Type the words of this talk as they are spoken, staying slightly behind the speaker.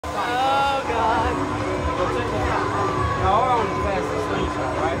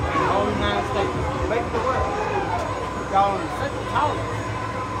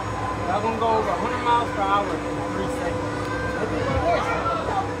go over 100 miles per hour in 3 seconds. Let's do this.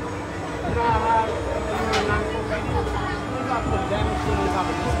 You know how high you run 94 feet? What about putting that machine on top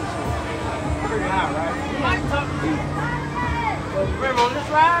of this machine? Pretty high, right? You might talk to you. So remember, on this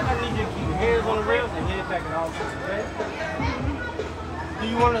ride, I need you to keep your hands on the rails and head back at all times, okay? Do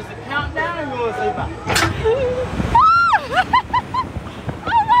you want us to count down or you want to say bye?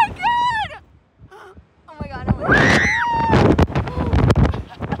 Oh my god! Oh my god, oh my god.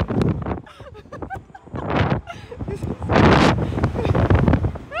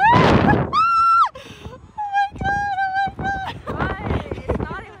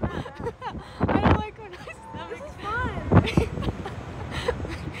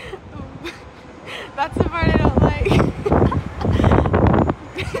 That's the part I don't like.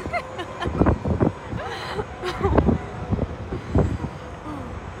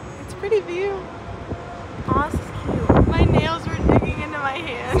 It's a pretty view. Aw, this is cute. My nails were digging into my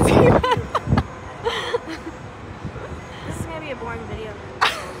hands. This is gonna be a boring video.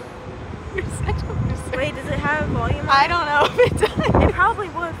 You're such a loser. Wait, does it have volume on I it? don't know if it does. It probably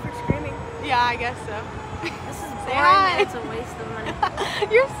would for screaming. Yeah, I guess so. This is Say boring hi. and it's a waste of money.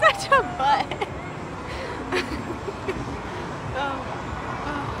 You're such a butt.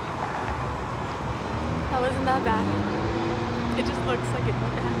 That wasn't that bad. It just looks like it's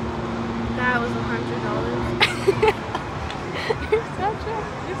bad. That was $100. You're such a...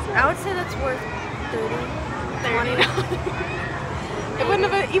 I would say that's worth 30. It wouldn't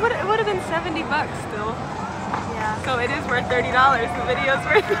have been, it would have been 70 bucks still. Yeah. So it is worth $30. The video's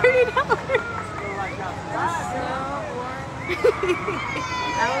worth $30.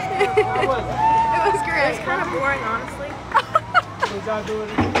 That was It was great. It was kind of boring, honestly. Did y'all do it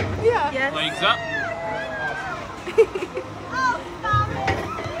again? Yeah. Yes. Legs up.